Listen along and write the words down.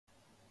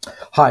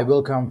Hi,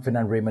 welcome.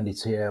 Fernand Raymond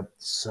is here.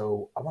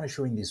 So I want to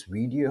show in this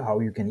video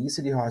how you can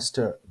easily host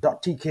a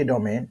 .tk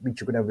domain,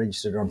 which you could have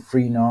registered on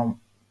Freenom.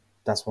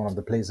 That's one of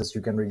the places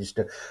you can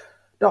register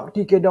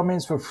 .tk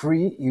domains for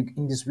free.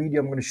 In this video,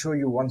 I'm going to show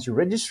you once you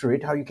register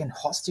it, how you can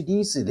host it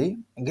easily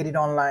and get it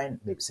online,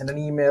 maybe send an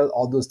email,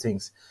 all those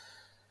things.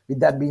 With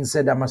that being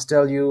said, I must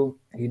tell you,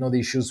 the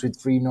issues with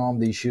Freenom,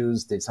 the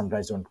issues, they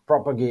sometimes don't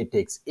propagate,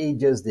 takes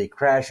ages, they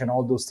crash, and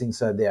all those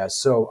things are there.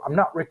 So I'm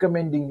not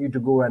recommending you to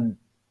go and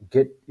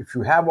if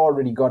you have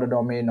already got a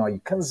domain or you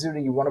consider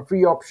you want a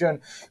free option,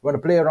 you want to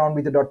play around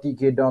with the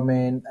 .tk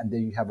domain, and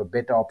then you have a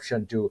better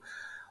option to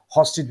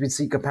host it with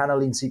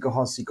SeekaPanel in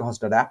SeekaHost,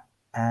 SeekaHost.app,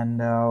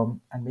 and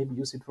maybe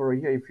use it for a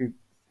year if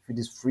it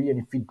is free and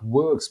if it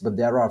works. But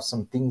there are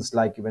some things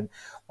like, even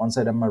once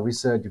I done my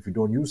research, if you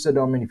don't use the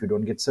domain, if you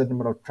don't get certain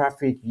amount of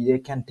traffic, they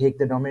can take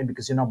the domain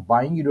because you're not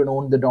buying, you don't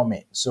own the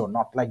domain. So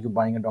not like you're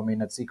buying a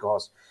domain at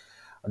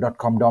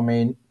SeekaHost.com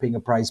domain, paying a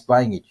price,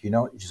 buying it,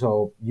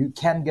 So you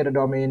can get a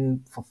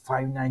domain for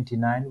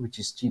 $5.99, which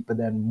is cheaper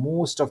than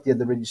most of the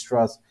other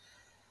registrars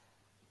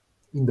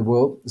in the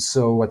world.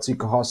 So at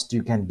SeekaHost,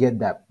 you can get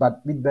that.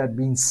 But with that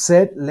being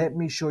said, let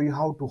me show you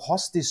how to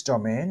host this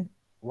domain.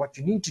 What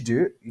you need to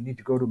do, you need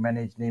to go to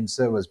manage name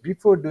servers.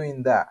 Before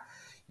doing that,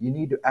 you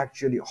need to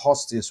actually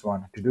host this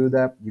one. To do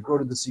that, you go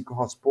to the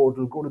SeekaHost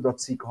portal, go to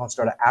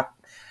 .seekahost.app.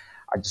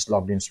 I just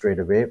logged in straight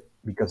away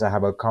because I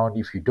have an account.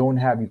 If you don't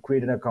have, you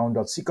create an account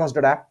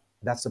 .seekahost.app.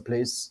 That's the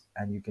place,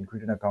 and you can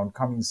create an account.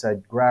 Come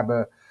inside, grab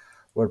a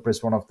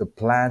WordPress, one of the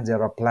plans.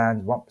 There are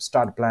plans. One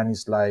start plan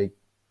is like,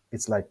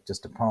 it's like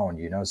just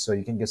 £1, so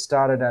you can get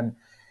started, and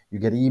you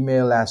get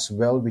email as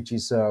well, which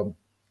is a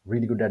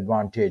really good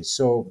advantage.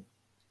 So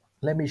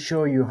let me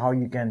show you how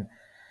you can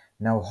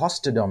now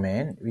host a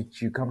domain, which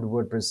you come to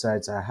WordPress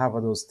sites. I have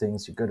all those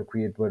things. You got to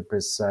create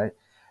WordPress site,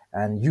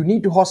 and you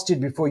need to host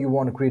it before you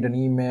want to create an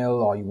email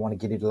or you want to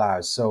get it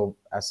live. So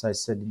as I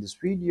said in this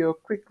video,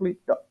 quickly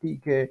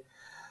 .tk,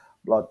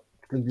 blog,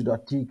 click to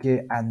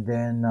 .tk, and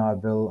then I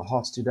will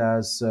host it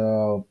as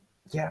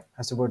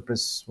as a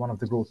WordPress, one of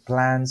the growth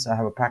plans. I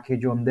have a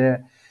package on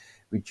there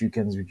which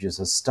is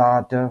a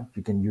starter.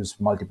 You can use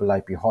multiple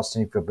IP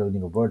hosting if you're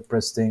building a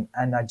WordPress thing,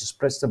 and I just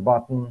press the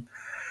button.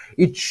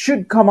 It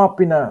should come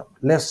up in a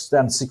less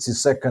than 60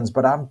 seconds,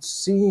 but I'm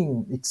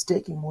seeing it's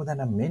taking more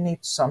than a minute,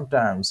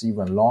 sometimes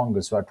even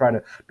longer. So I tried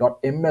a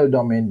 .ml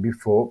domain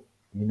before,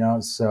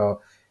 so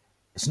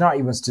it's not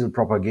even still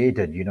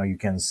propagated. You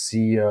can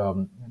see, let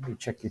me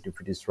check it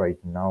if it is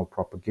right now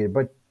propagated,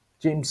 but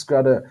James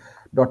got a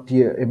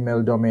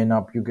 .ml domain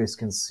up. You guys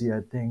can see,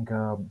 I think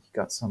he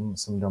got some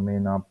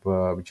domain up,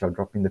 which I'll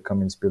drop in the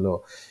comments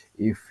below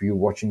if you're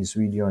watching this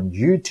video on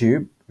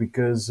YouTube,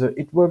 because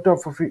it worked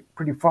out for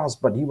pretty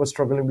fast, but he was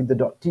struggling with the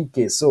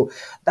 .tk. So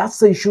that's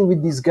the issue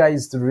with these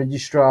guys, the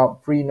registrar,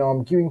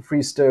 Freenom, giving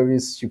free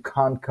service. You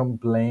can't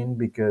complain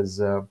because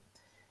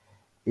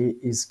it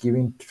is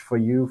giving for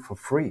you for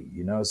free,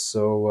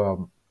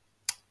 so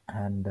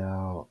and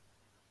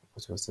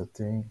what was the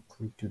thing,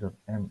 click to the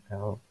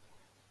ml,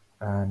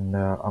 and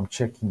I'm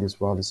checking this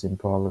while it's in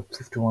Parallel.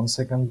 51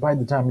 seconds. By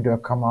the time it will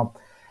come up,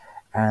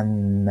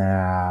 and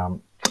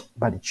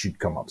but it should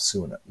come up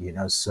sooner,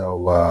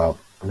 so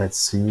let's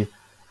see.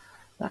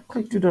 That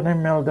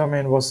click.ml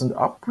domain wasn't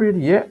up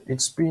really yet.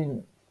 It's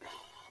been,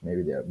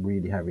 maybe they're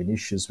really having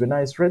issues. When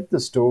I read the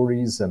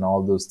stories and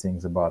all those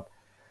things about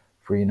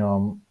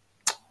Freenom,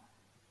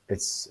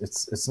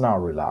 it's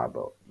not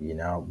reliable,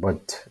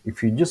 but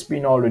if you just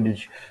been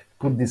already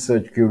put this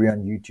search query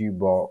on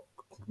YouTube or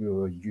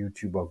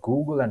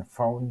Google and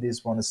found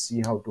this, want to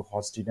see how to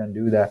host it and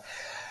do that,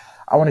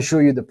 I want to show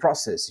you the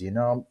process.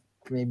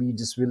 Maybe you're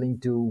just willing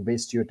to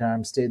waste your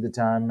time, stay the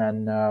time,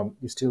 and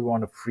you still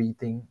want a free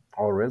thing,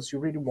 or else you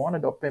really want a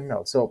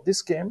 .ml. So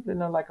this came in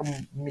like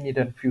a minute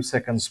and a few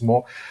seconds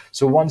more.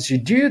 So once you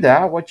do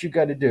that, what you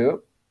got to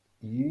do,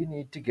 you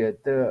need to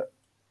get the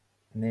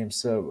name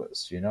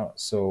servers,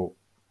 so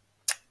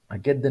I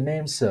get the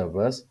name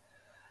servers,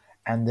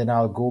 and then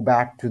I'll go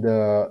back to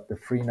the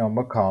Freenom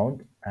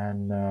account,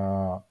 and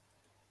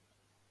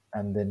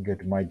then go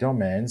to my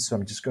domain. So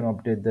I'm just going to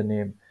update the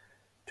name.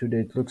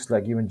 Today it looks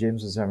like even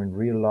James is having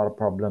real lot of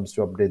problems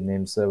to update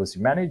name servers.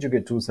 You manage to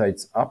get two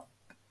sites up,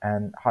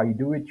 and how you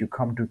do it, you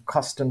come to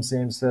custom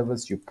name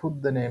servers, you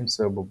put the name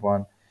server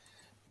 1,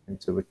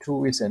 and server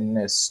 2 is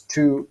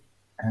NS2,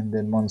 and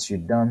then once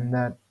you've done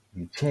that,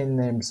 you change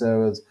name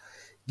servers.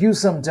 Give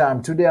some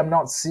time. Today I'm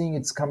not seeing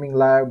it's coming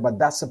live, but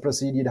that's the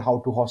procedure how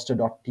to host a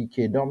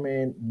 .tk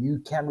domain. You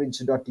can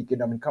reach a .tk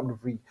domain. Come to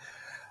free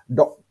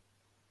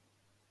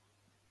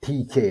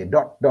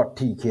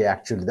 .tk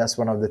actually. That's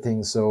one of the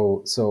things.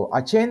 So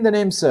I change the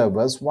name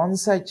servers.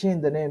 Once I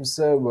change the name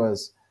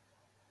servers,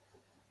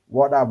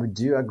 what I would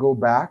do, I go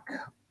back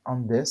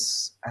on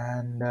this,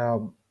 and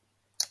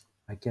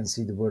I can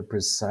see the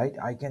WordPress site.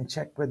 I can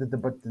check whether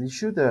but the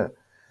issue,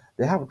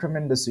 they have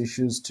tremendous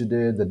issues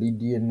today. The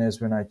DNS,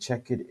 when I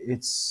check it,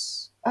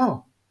 it's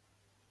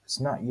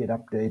not yet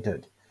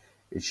updated.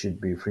 It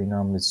should be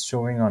Freenom. It's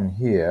showing on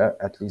here.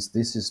 At least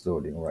this is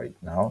loading right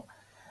now,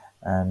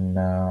 and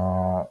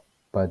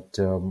but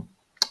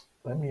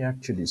let me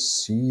actually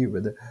see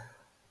whether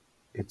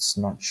it's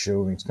not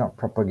showing. It's not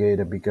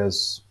propagated,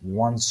 because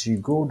once you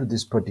go to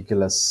this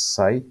particular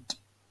site,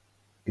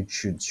 it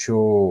should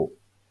show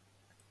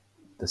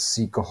the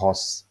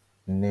SeekaHost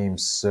name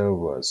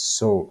server.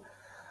 So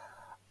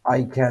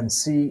I can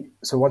see,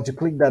 so once you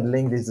click that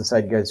link, this is the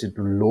site guides you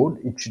to load.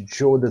 It should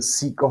show the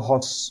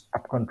SeekaHost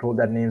app control,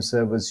 that name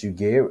servers you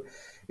gave.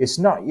 It's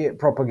not yet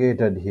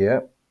propagated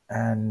here.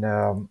 And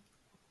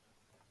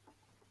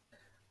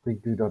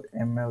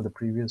click2.ml, the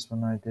previous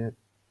one I did,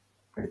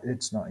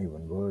 it's not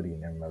even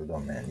wording ML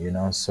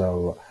domain,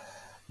 so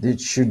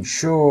it should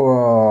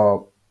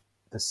show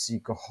the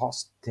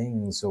SeekaHost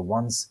thing. So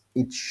once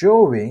it's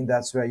showing,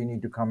 that's where you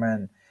need to come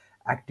and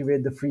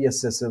activate the free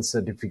SSL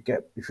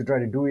certificate. If you try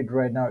to do it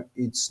right now,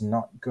 it's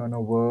not gonna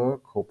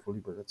work,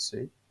 hopefully, but let's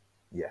see.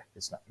 Yeah,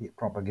 it's not yet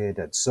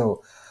propagated.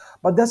 So,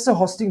 but that's the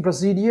hosting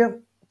procedure.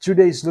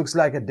 Today looks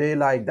like a day,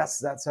 like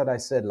that's what I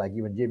said. Like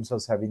even James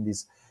was having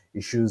these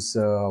issues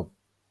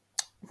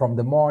from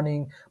the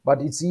morning,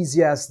 but it's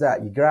easy as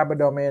that. You grab a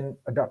domain,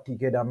 a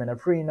 .tk domain, a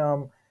free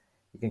num.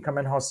 You can come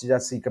and host it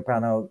at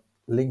SeekaPanel.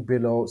 Link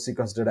below,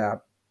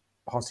 SeekaHost.app.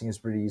 Hosting is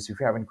pretty easy. If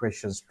you have any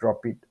questions,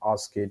 drop it,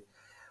 ask it.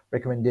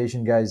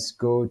 Recommendation, guys,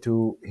 go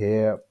to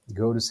here,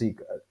 go to Seek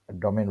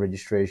domain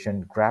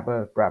registration, grab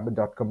a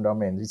 .com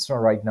domain. It's not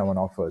right now on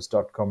offers,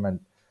 .com, and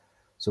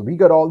so we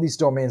got all these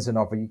domains in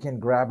offer. You can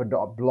grab a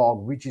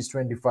 .blog, which is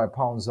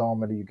 £25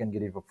 normally. You can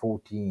get it for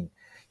 14.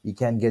 You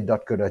can get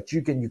 .co.uk.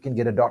 You can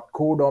get a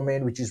 .co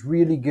domain, which is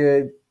really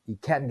good. You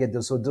can get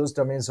those. So those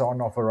domains are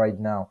on offer right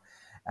now.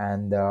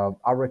 And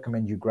I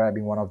recommend you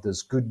grabbing one of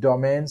those good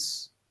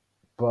domains.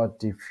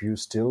 But if you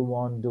still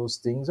want those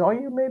things, or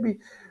you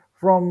maybe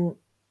from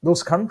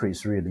those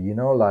countries, really,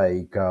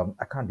 like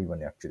I can't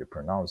even actually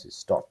pronounce it.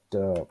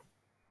 So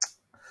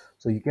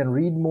you can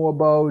read more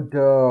about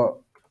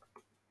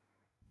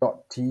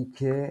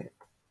 .tk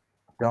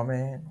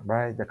domain,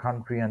 right? The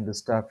country and the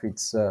stuff.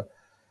 It's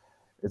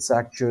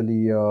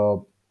actually a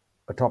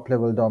top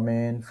level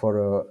domain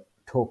for a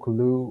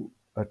Tokelau,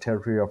 a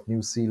territory of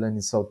New Zealand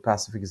in South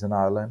Pacific, is an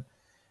island.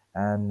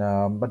 And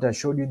but I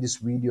showed you this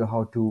video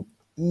how to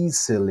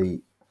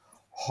easily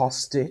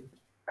host it,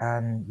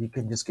 and you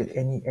can just get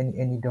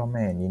any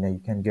domain. You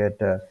can get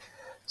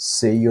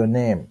say your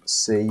name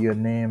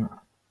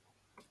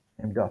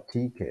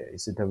name.tk.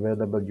 Is it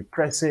available? You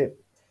press it.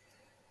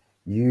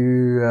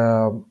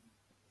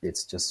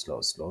 It's just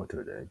slow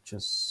today,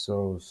 just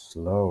so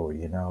slow,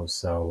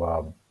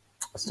 so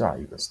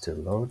sorry, but still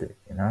loaded,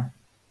 and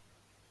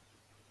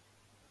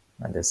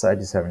the site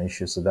is having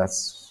issues, so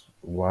that's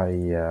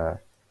why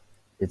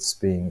it's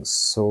being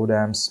so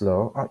damn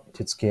slow.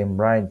 It came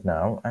right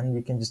now, and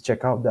you can just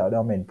check out that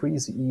domain. Pretty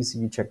easy.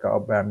 You check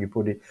out, bam, you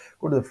put it,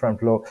 go to the front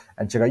floor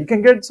and check out. You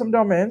can get some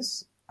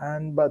domains,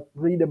 but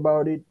read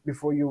about it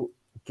before you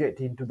get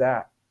into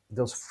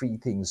those free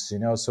things,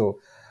 so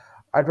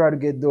I try to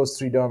get those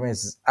 3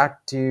 domains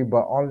active,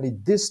 but only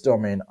this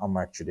domain I'm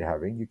actually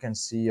having. You can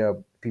see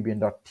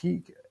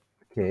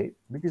pbn.tk,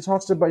 which is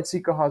hosted by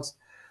SeekaHost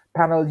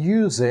panel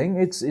using,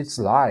 it's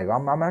live.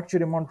 I'm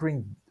actually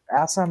monitoring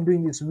as I'm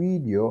doing this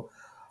video,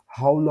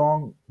 how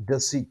long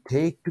does it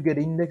take to get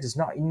indexed. It's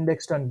not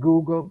indexed on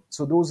Google.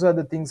 So those are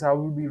the things I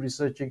will be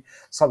researching.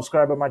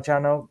 Subscribe to my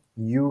channel.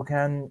 You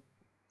can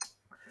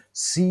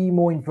see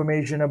more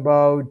information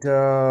about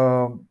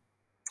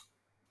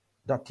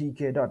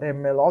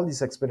 .tk.ml, all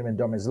these experiment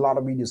domains. A lot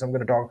of videos. I'm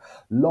going to talk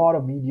a lot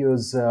of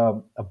videos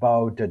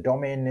about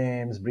domain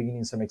names, bringing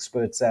in some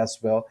experts as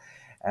well,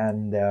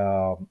 and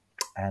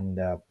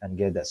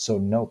get that. So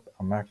nope,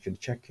 I'm actually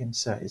checking.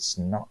 So it's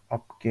not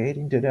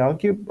updating today.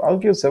 I'll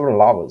give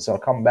several hours. I'll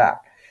come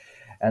back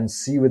and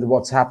see with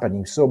what's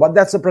happening. So, but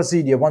that's the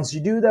procedure. Once you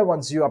do that,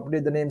 once you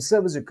update the name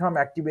servers, you come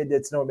activate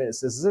that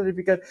SSL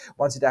certificate.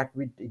 Once it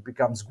activates, it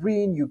becomes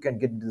green. You can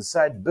get into the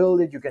site,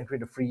 build it. You can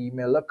create a free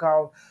email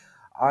account.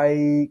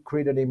 I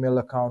created an email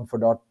account for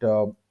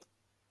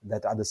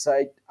that other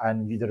site,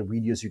 and with the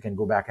videos you can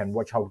go back and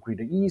watch how to create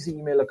an easy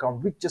email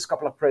account with just a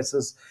couple of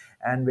presses.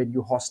 And when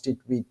you host it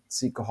with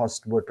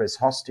SeekaHost WordPress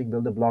hosting,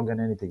 build a blog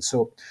and anything.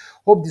 So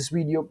hope this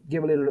video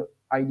gave a little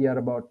idea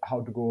about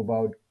how to go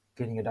about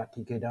getting a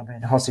 .tk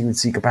domain hosting with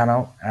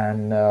SeekaPanel.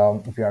 And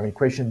if you have any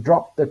questions,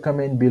 drop the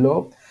comment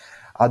below.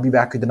 I'll be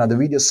back with another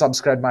video.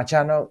 Subscribe my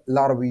channel. A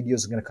lot of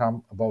videos are going to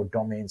come about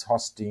domains,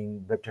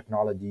 hosting, web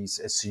technologies,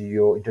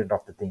 SEO, Internet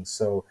of the Things.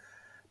 So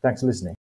thanks for listening.